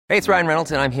Hey, it's Ryan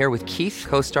Reynolds, and I'm here with Keith,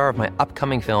 co-star of my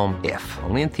upcoming film, If,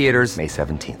 only in theaters May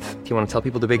 17th. Do you want to tell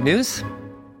people the big news?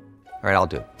 All right, I'll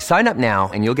do it. Sign up now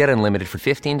and you'll get unlimited for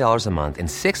 $15 a month and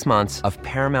 6 months of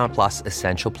Paramount Plus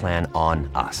Essential Plan on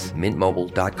us.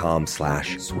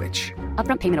 MintMobile.com/switch.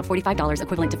 Upfront payment of $45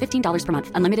 equivalent to $15 per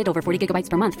month. Unlimited over 40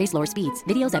 gigabytes per month. Face lower speeds.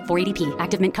 Videos at 480p.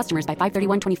 Active Mint customers by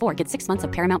 531.24 get 6 months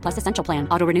of Paramount Plus Essential Plan.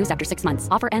 Auto renews after 6 months.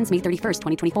 Offer ends May 31st,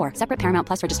 2024. Separate Paramount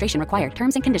Plus registration required.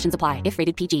 Terms and conditions apply if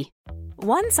rated PG.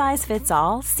 One size fits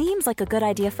all seems like a good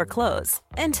idea for clothes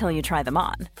until you try them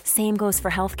on. Same goes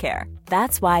for healthcare.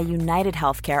 That's why United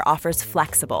Healthcare offers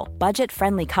flexible,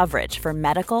 budget-friendly coverage for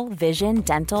medical, vision,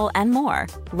 dental, and more.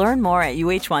 Learn more at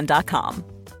uh1.com.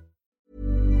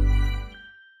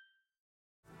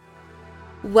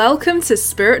 Welcome to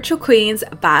Spiritual Queen's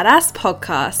Badass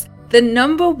Podcast, the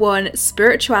 #1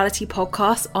 spirituality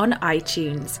podcast on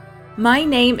iTunes. My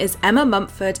name is Emma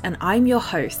Mumford and I'm your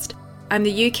host. I'm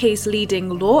the UK's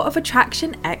leading law of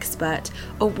attraction expert,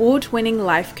 award-winning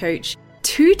life coach,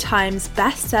 2 times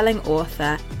best-selling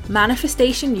author,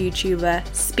 manifestation YouTuber,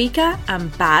 speaker, and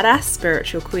badass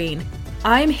spiritual queen.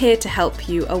 I'm here to help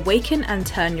you awaken and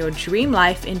turn your dream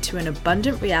life into an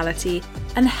abundant reality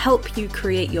and help you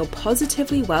create your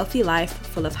positively wealthy life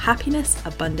full of happiness,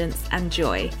 abundance, and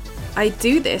joy. I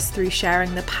do this through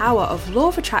sharing the power of law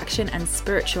of attraction and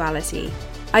spirituality.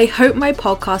 I hope my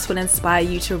podcast will inspire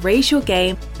you to raise your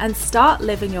game and start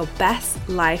living your best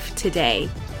life today.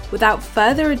 Without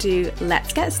further ado,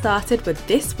 let's get started with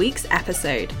this week's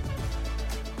episode.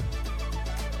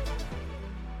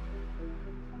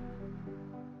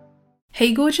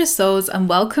 Hey gorgeous souls, and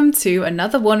welcome to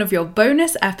another one of your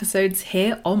bonus episodes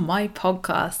here on my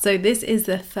podcast. So this is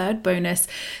the 3rd bonus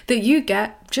that you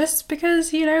get just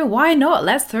because, why not?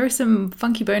 Let's throw some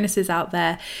funky bonuses out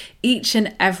there each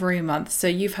and every month. So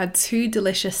you've had 2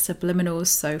 delicious subliminals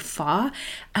so far,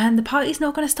 and the party's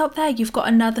not going to stop there. You've got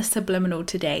another subliminal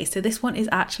today. So this one is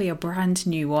actually a brand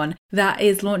new one that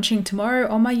is launching tomorrow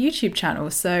on my YouTube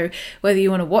channel. So whether you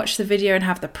want to watch the video and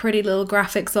have the pretty little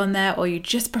graphics on there, or you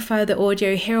just prefer the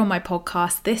audio here on my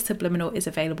podcast, this subliminal is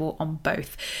available on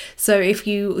both. So if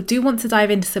you do want to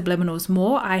dive into subliminals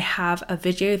more, I have a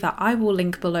video that I will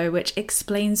link below which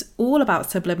explains all about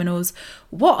subliminals,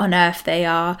 what on earth they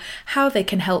are, how they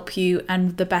can help you,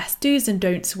 and the best do's and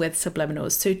don'ts with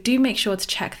subliminals. So do make sure to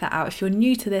check that out if you're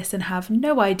new to this and have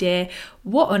no idea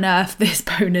what on earth this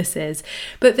bonus is.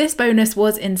 But this bonus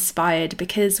was inspired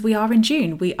because we are in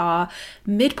June. We are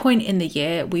midpoint in the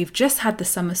year. We've just had the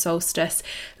summer solstice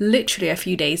literally a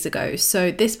few days ago. So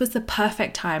this was the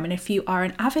perfect time. And if you are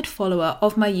an avid follower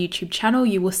of my YouTube channel,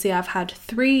 you will see I've had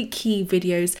 3 key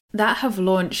videos that have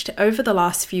launched over the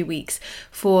last few weeks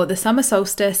for the summer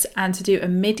solstice and to do a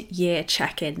mid-year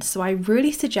check-in. So I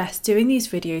really suggest doing these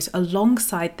videos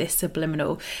alongside this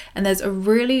subliminal. And there's a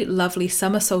really lovely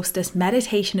summer solstice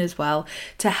meditation as well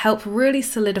to help really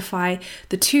solidify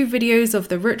the 2 videos of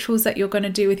the rituals that you're going to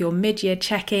do with your mid-year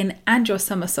check-in and your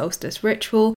summer solstice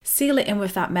ritual. Seal it in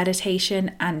with that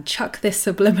meditation and chuck this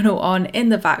subliminal on in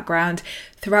the background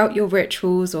throughout your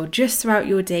rituals or just throughout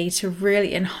your day to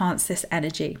really enhance this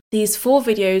energy. These 4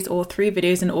 videos, or 3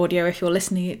 videos in audio if you're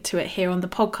listening to it here on the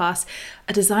podcast,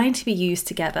 are designed to be used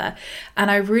together. And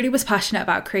I really was passionate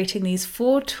about creating these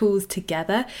 4 tools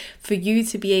together for you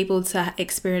to be able to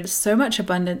experience so much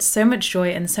abundance, so much joy,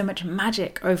 and so much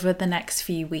magic over the next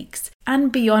few weeks.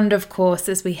 And beyond, of course,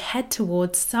 as we head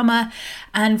towards summer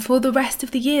and for the rest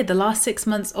of the year, the last 6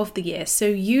 months of the year. So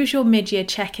use your mid-year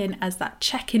check-in as that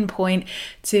check-in point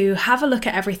to have a look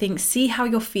at everything, see how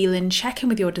you're feeling, check in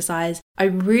with your desires. I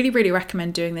really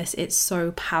recommend doing this. It's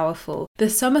so powerful.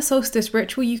 The summer solstice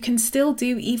ritual you can still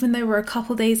do even though we're a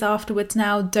couple days afterwards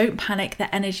now. Don't panic,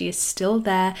 the energy is still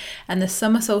there, and the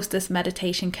summer solstice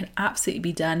meditation can absolutely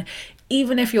be done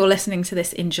even if you're listening to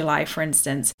this in July, for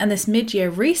instance. And this mid-year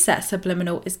reset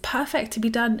subliminal is perfect to be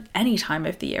done any time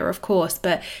of the year, of course,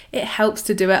 but it helps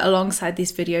to do it alongside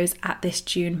these videos at this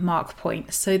June mark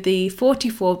point. So the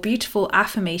 44 beautiful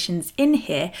affirmations in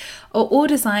here are all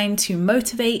designed to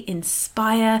motivate,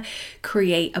 inspire,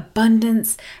 create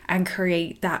abundance, and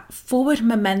create that forward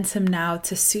momentum now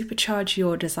to supercharge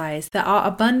your desires. There are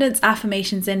abundance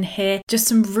affirmations in here, just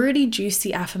some really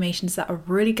juicy affirmations that are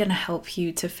really going to help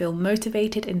you to feel motivated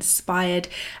motivated, inspired,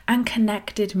 and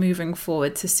connected moving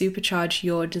forward to supercharge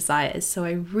your desires. So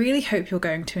I really hope you're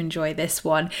going to enjoy this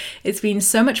one. It's been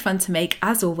so much fun to make,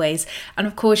 as always. And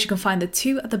of course, you can find the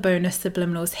 2 other bonus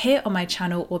subliminals here on my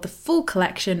channel, or the full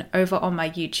collection over on my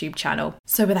YouTube channel.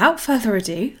 So without further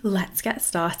ado, let's get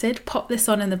started. Pop this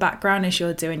on in the background as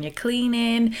you're doing your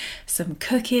cleaning, some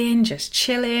cooking, just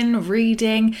chilling,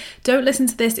 reading. Don't listen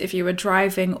to this if you are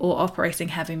driving or operating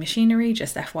heavy machinery,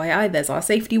 just FYI, there's our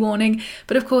safety warning.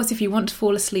 But of course, if you want to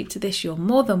fall asleep to this, you're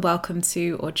more than welcome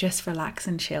to, or just relax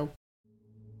and chill.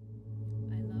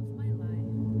 I love my life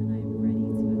and I'm ready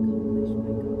to accomplish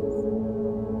my goals.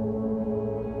 Every morning I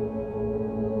wake up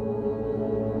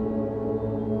feeling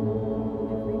energized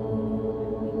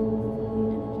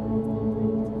and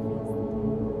ready to face the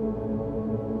day.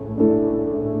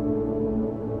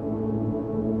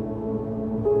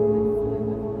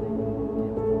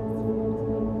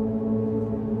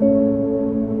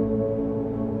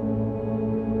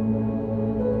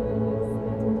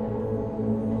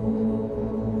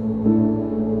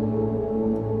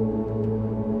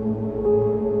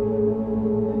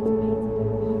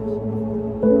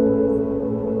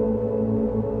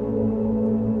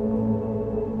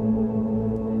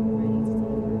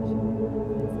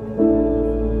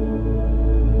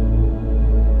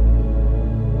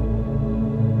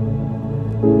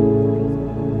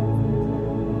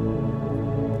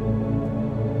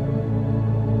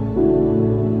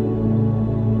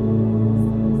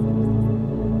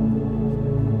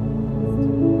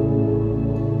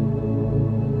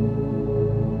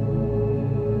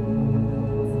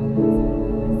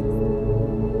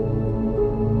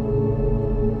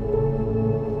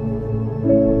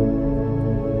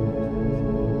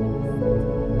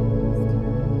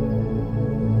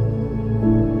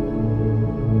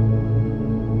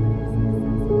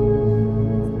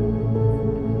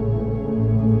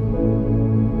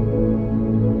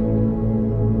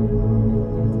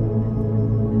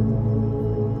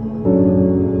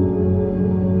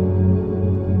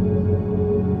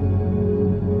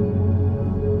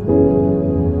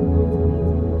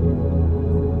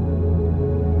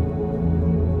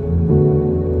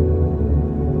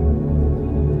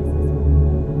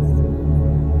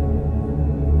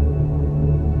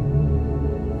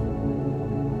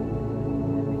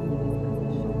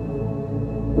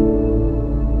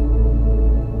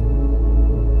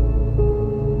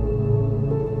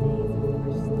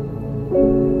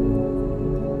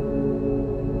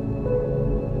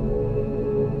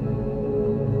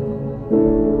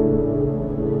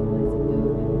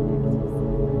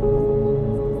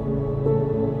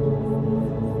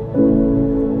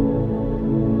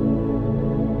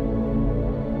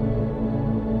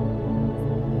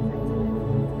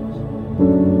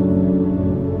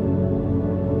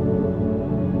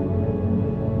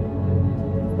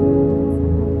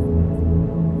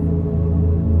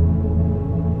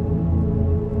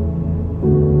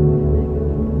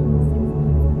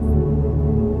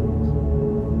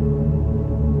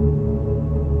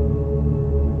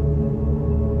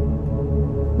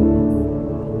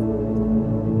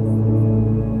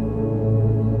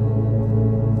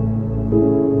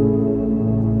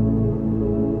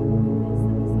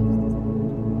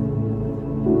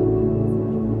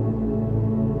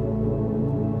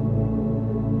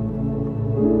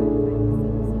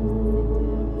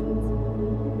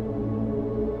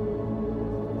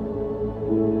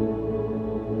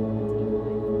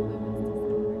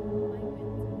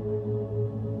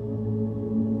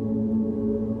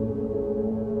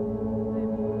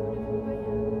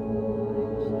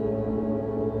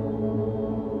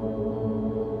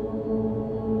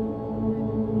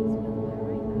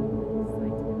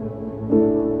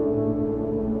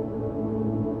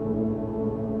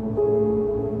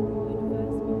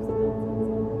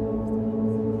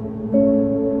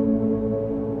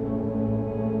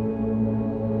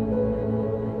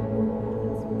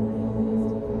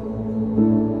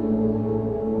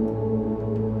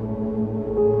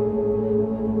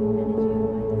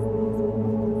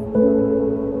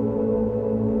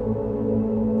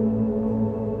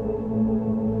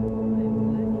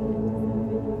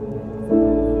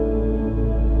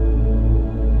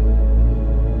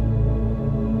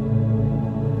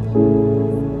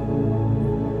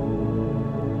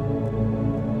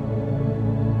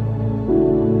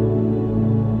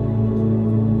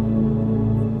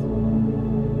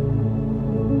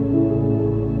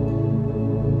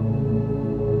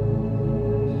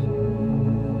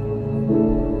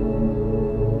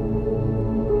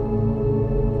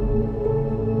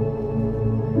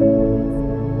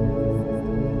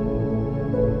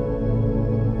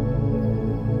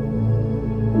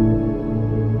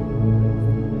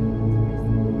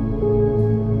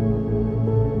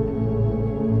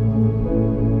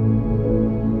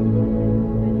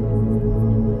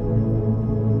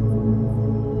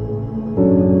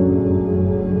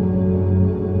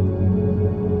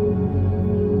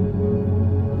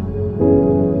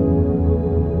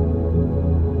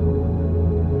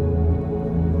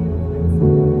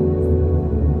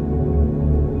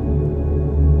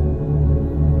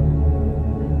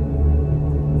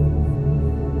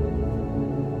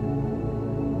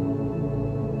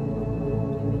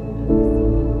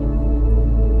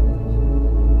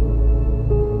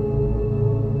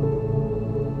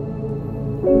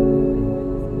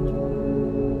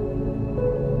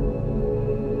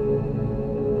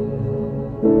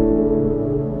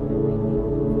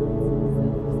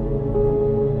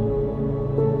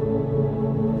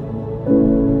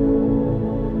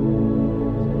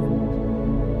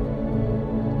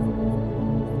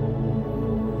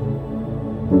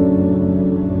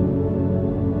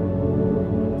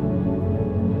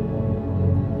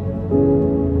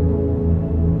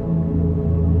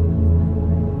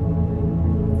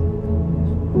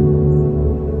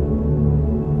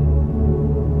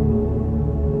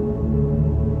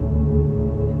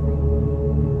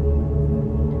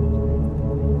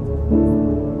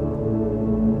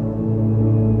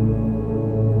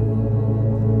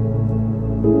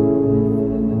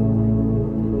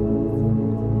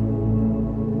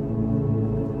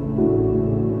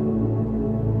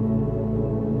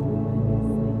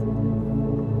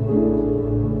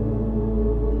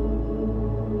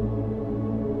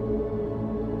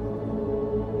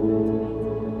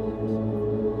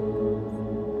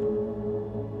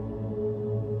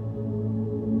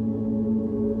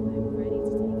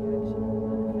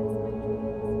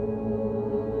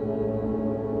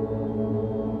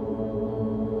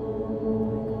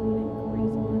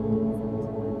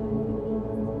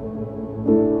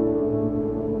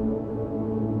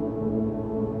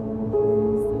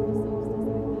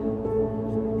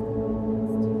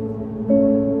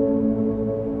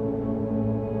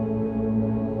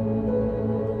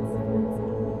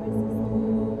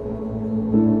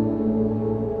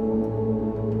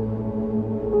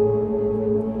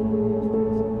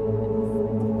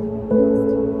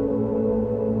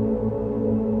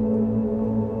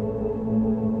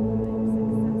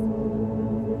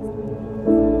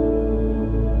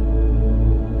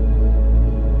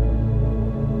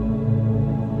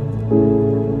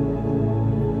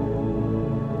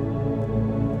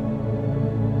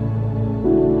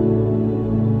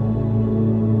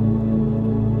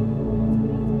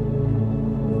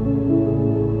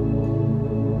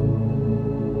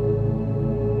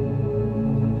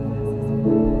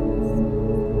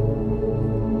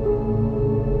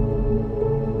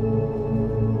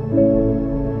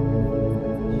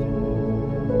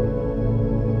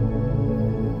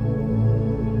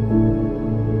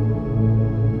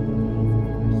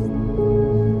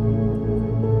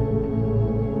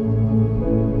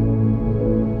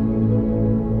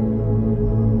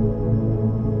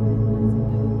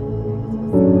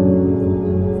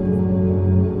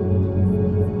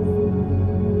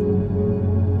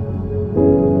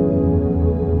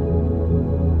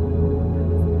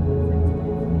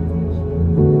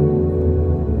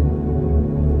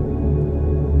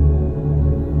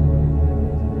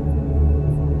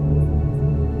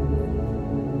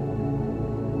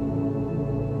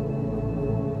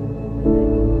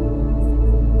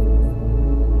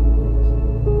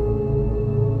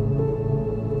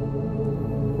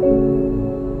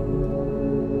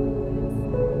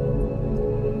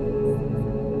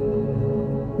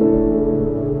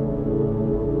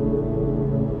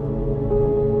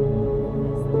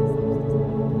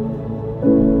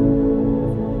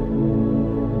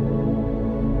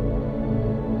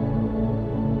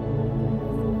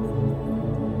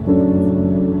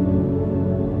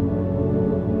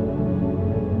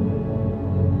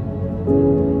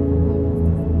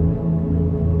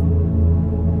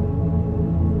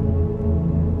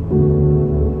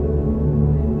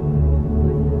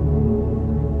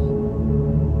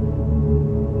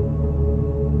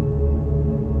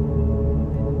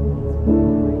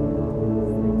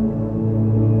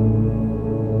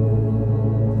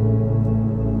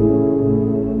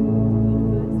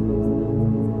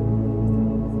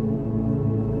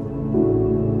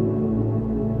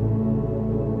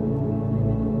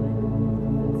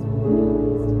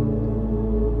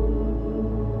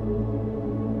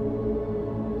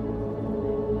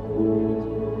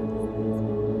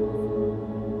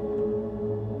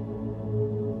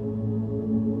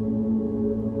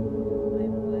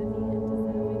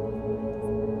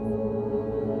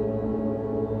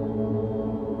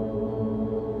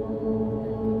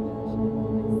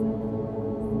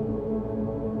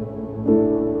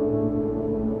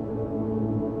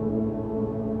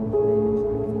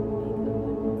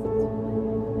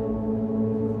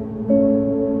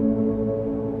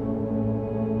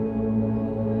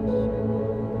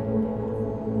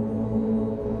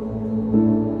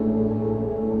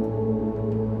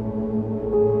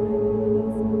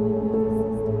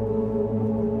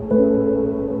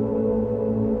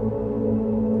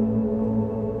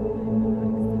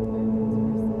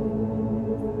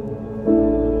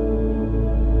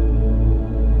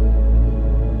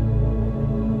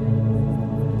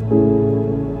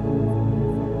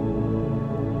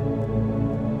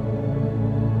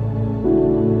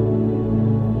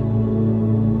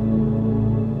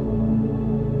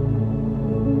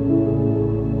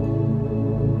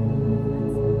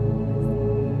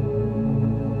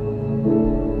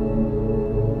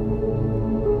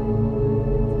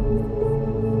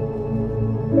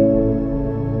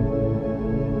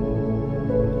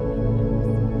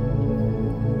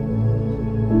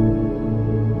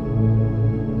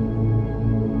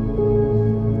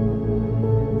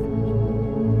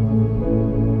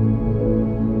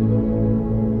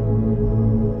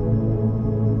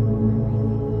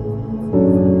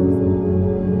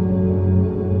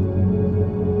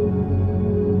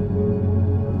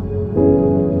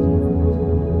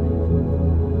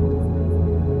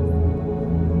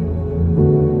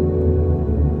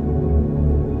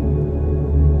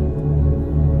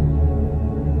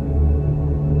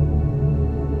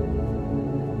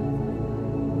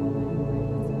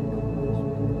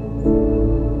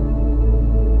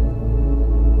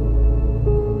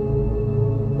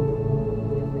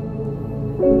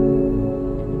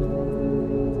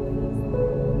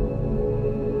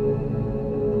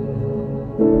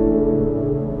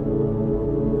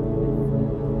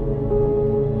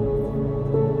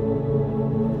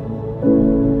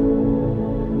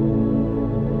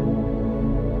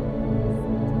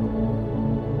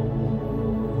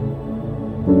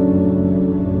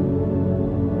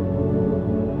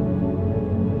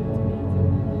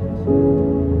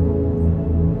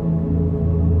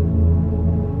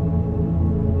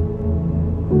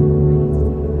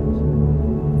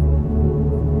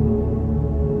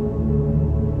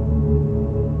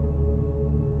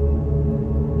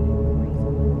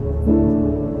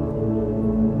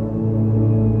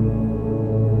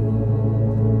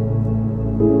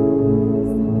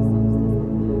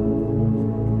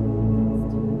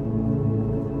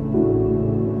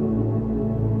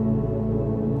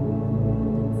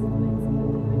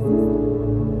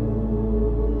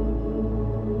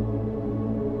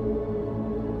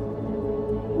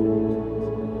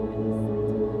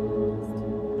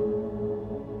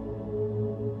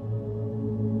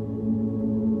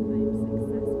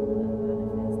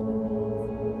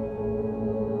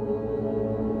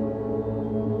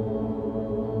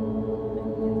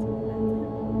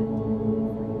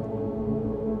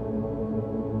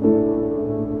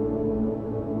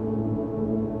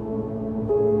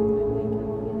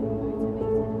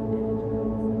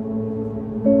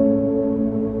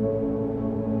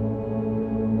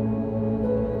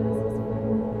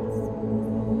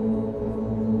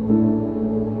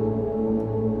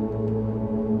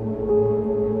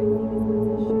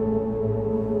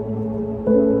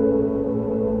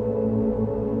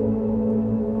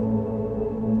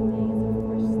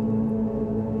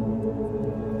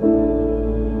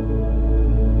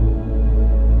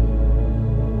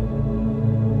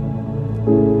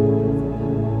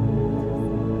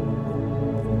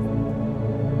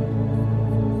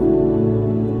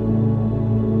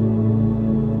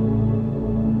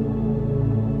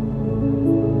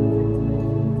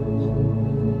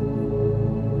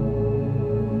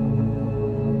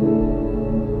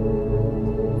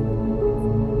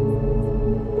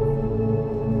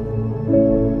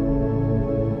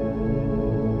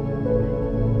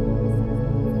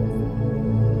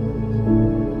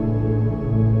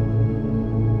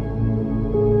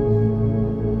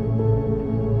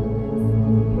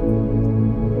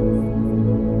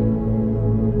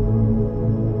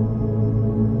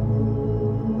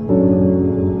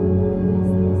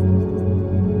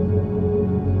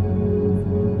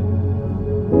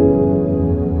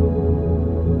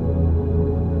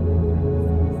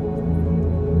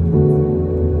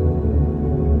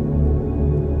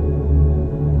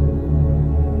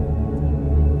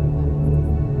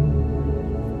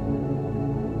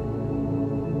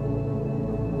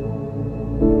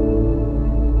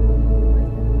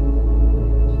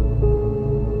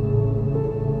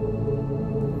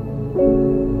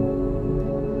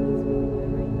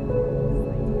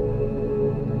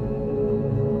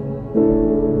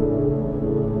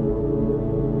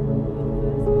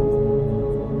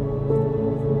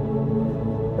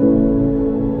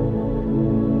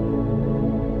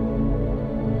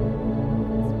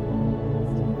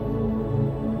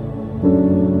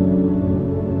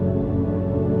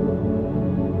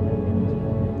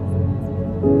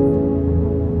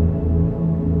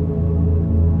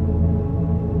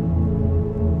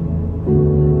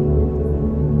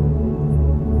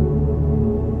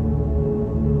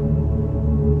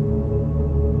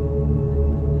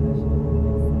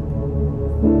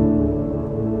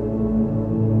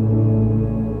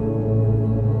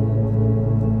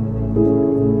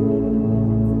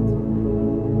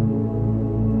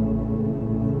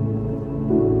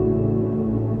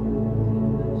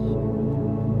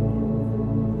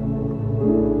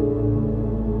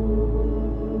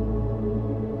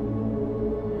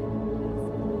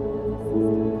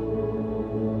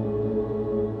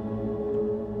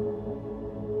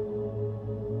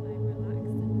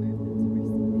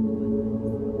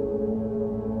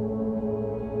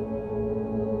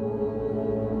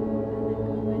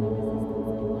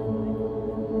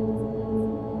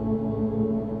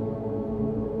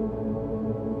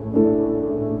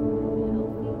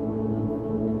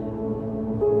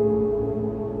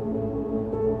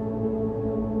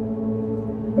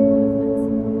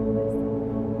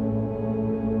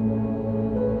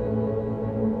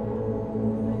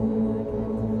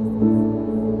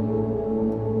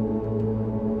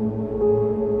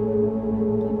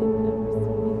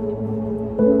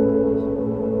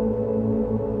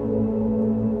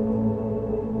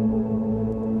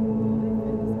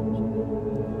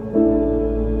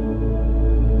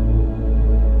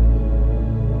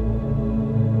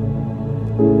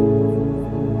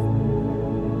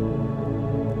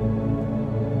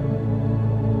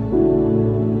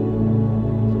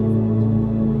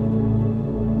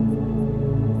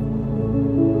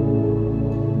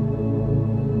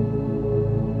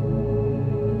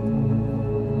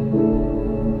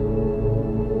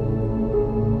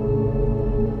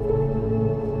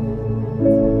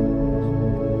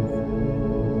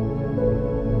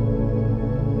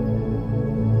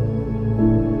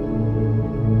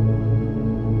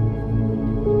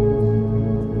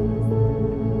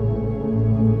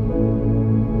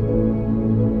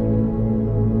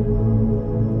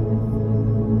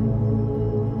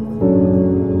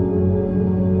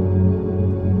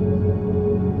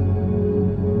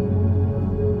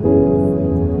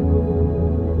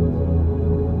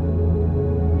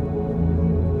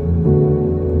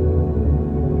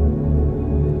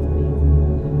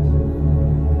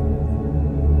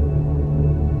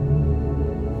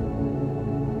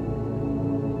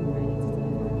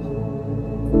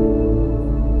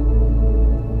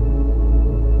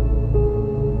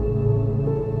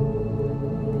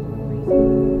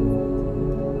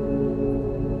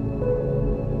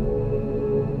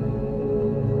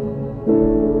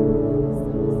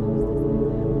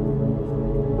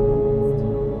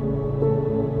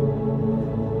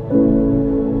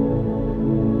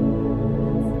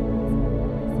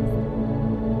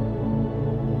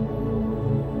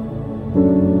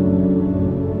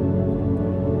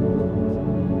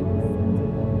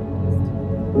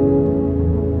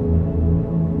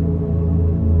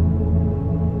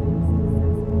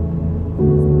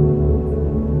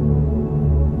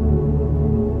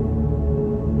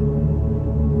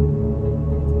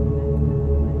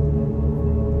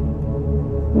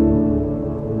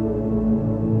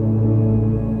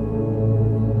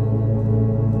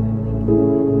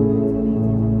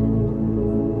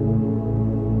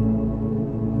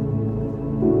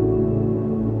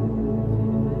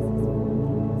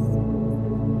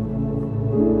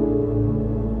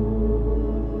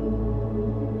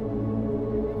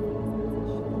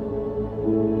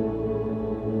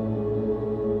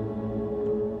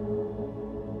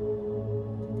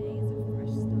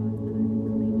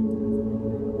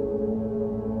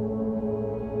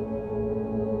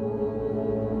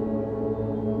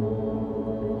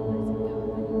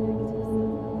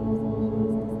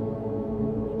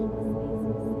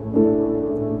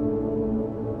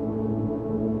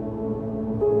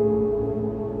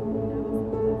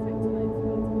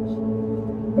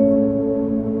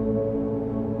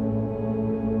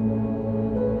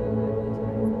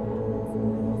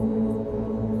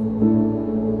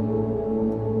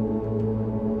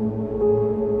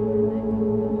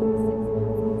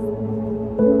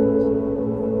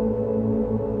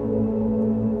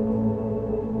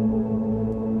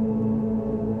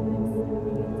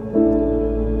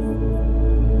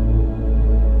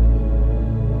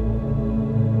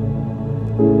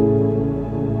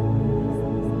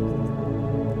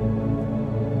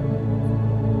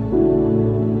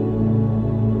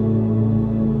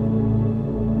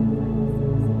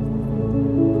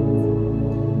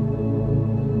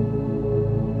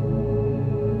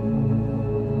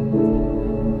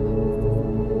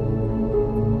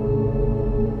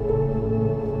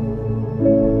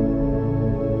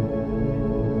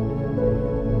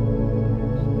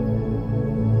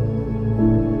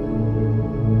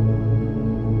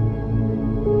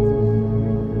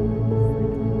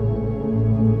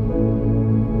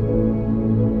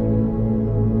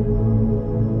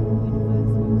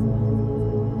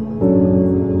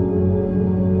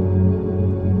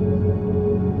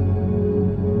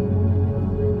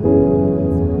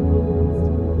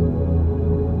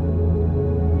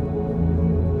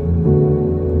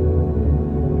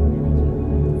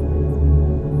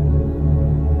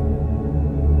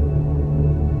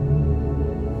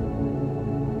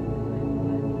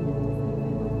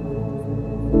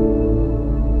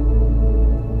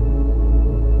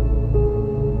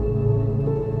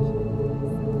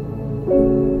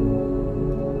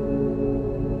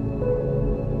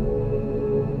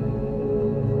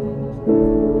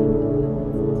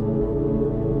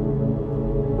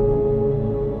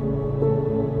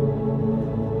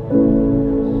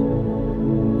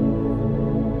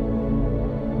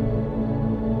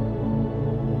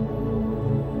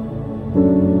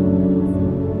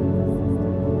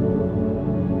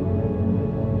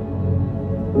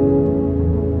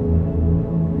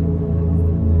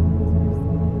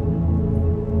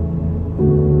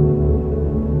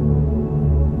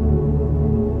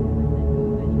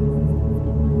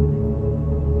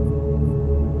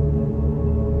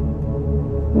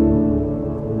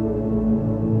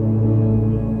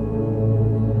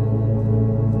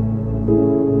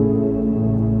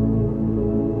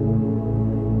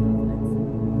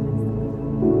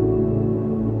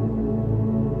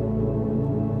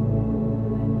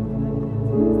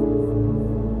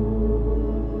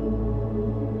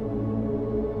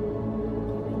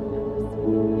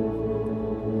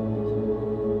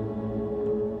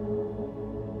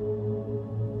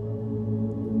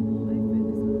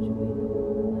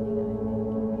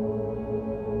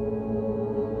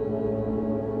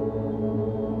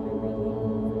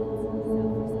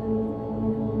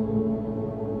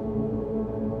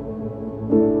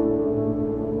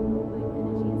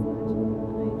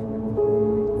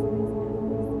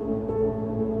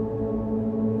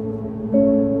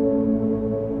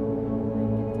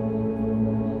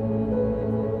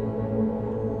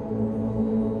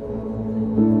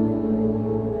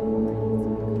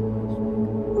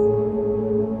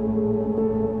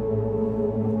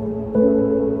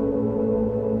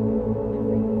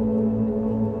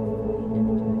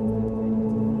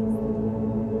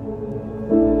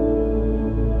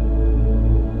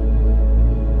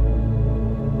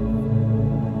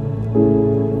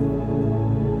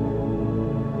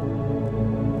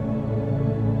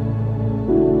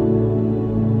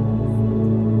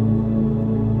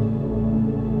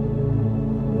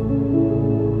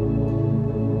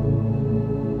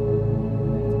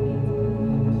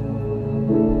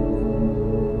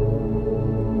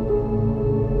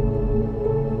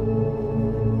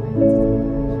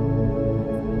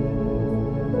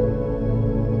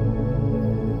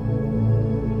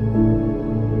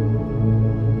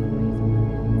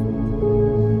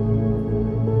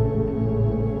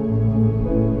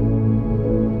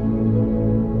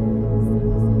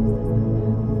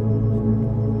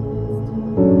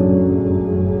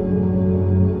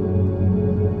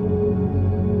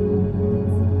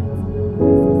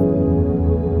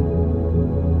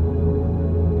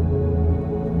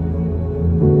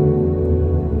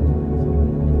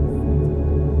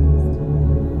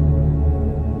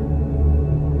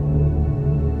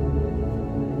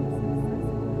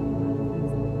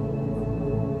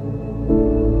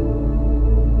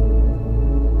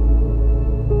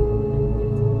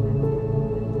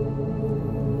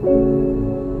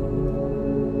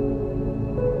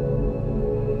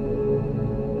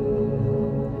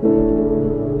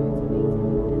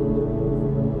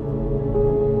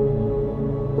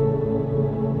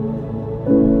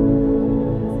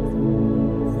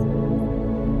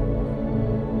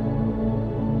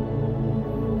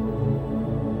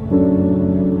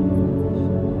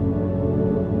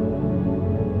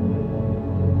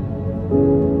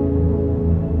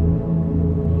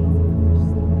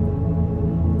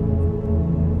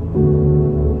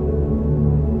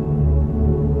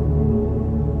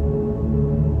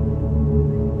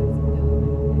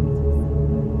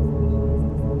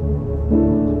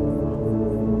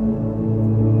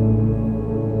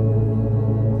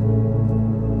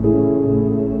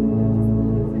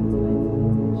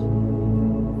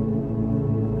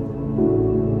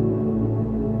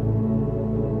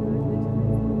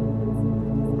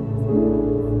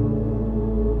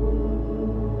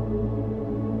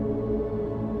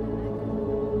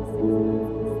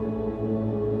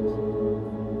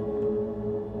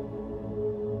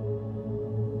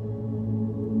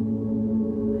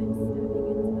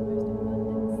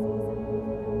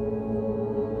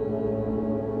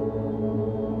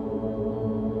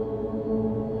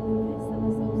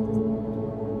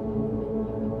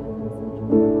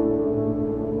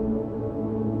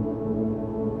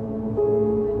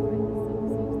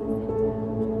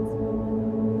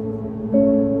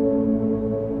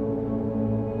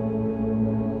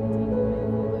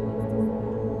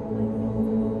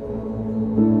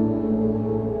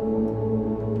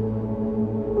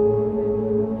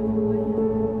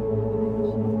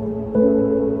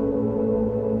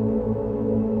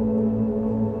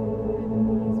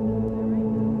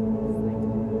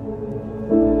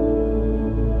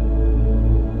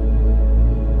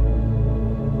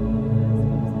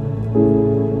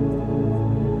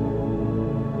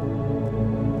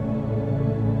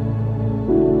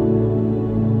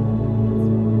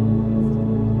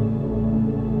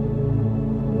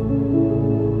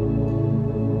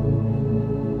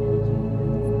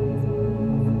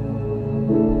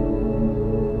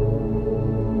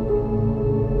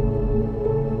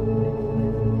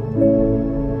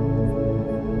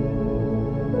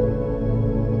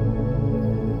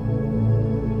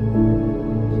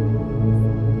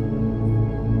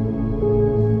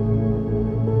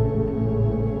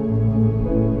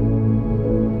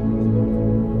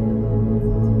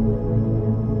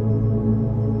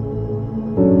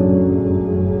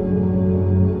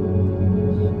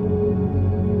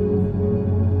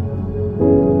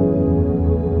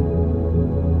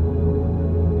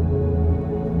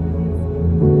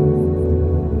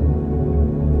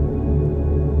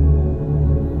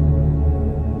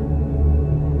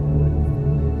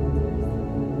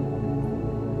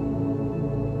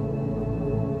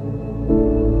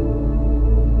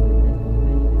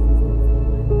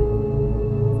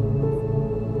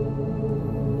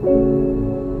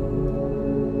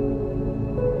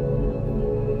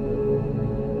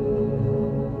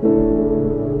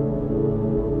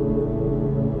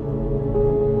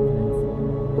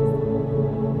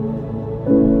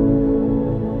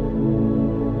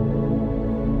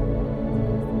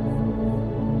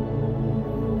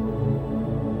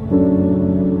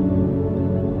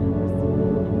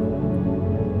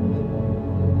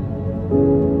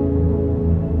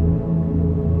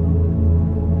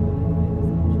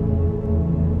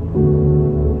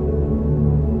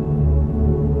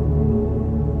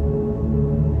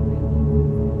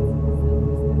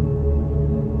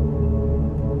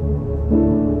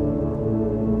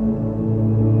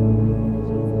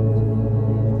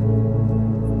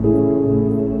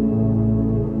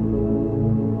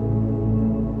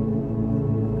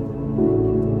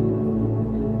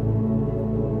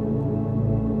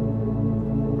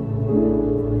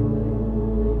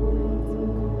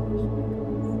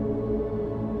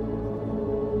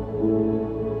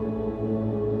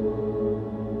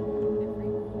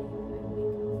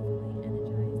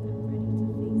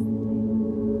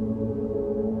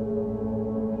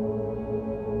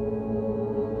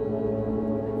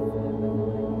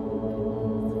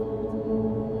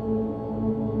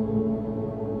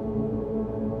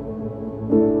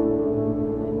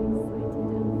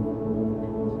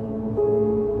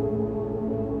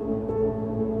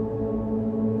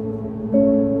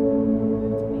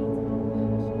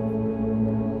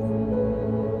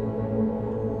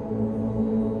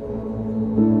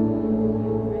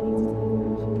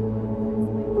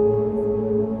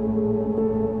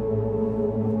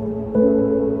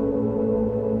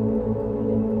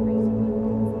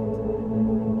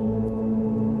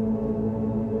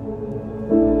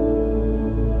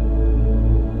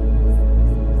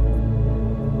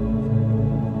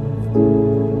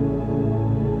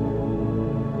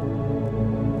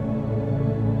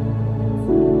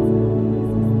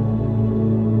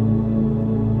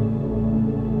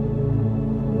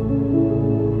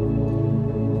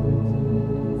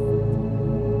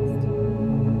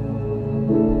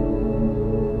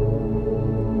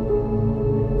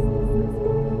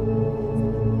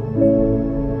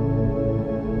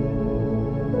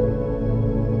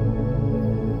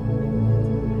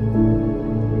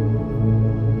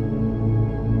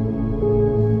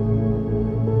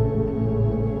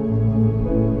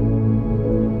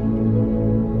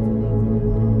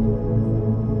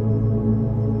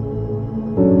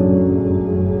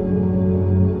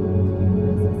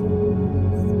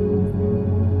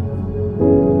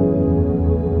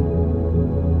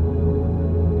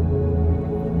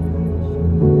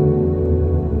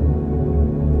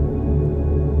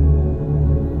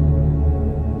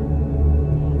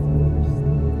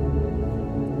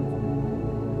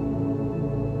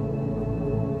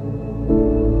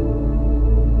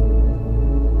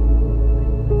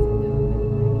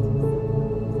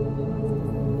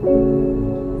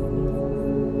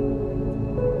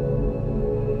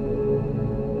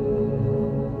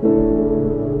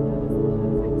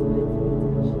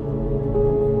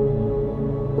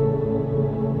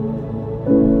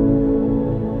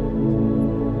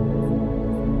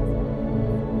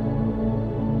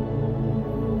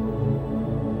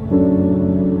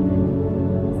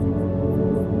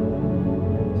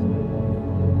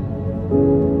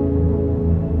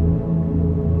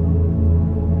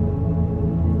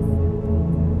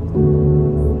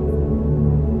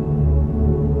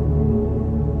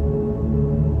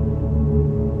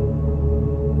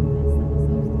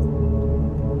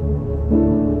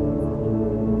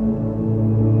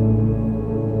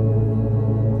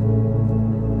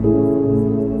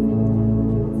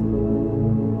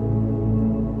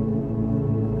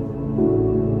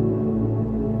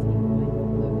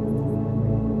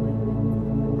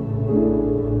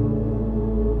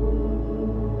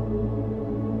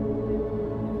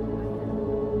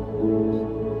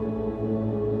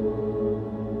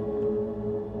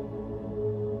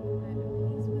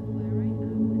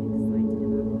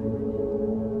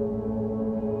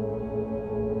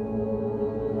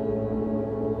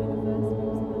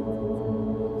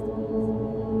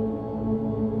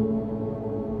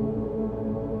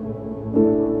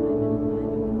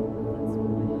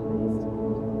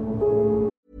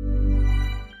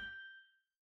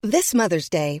 This Mother's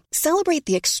Day, celebrate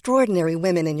the extraordinary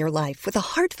women in your life with a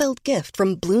heartfelt gift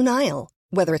from Blue Nile.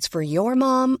 Whether it's for your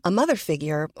mom, a mother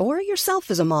figure, or yourself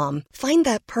as a mom, find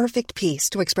that perfect piece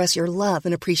to express your love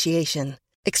and appreciation.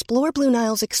 Explore Blue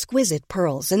Nile's exquisite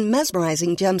pearls and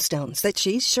mesmerizing gemstones that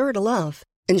she's sure to love.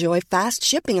 Enjoy fast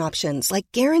shipping options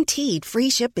like guaranteed free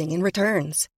shipping and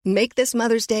returns. Make this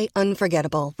Mother's Day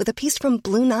unforgettable with a piece from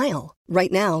Blue Nile.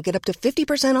 Right now, get up to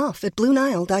 50% off at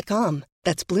BlueNile.com.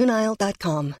 That's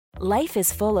BlueNile.com. Life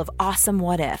is full of awesome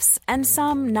what-ifs, and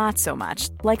some not so much,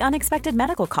 like unexpected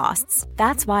medical costs.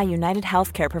 That's why United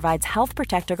Healthcare provides Health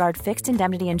Protector Guard fixed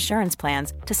indemnity insurance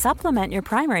plans to supplement your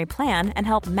primary plan and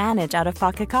help manage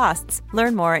out-of-pocket costs.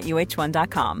 Learn more at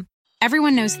UH1.com.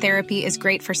 Everyone knows therapy is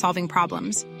great for solving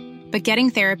problems, but getting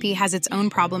therapy has its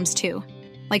own problems too,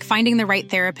 like finding the right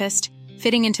therapist,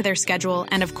 fitting into their schedule,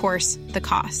 and of course, the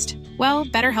cost. Well,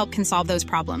 BetterHelp can solve those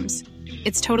problems.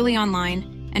 It's totally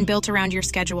online and built around your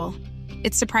schedule.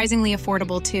 It's surprisingly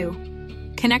affordable too.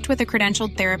 Connect with a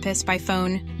credentialed therapist by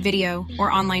phone, video,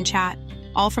 or online chat,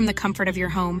 all from the comfort of your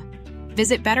home.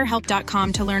 Visit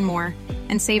BetterHelp.com to learn more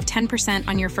and save 10%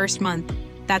 on your first month.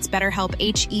 That's BetterHelp,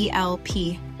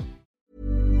 H-E-L-P.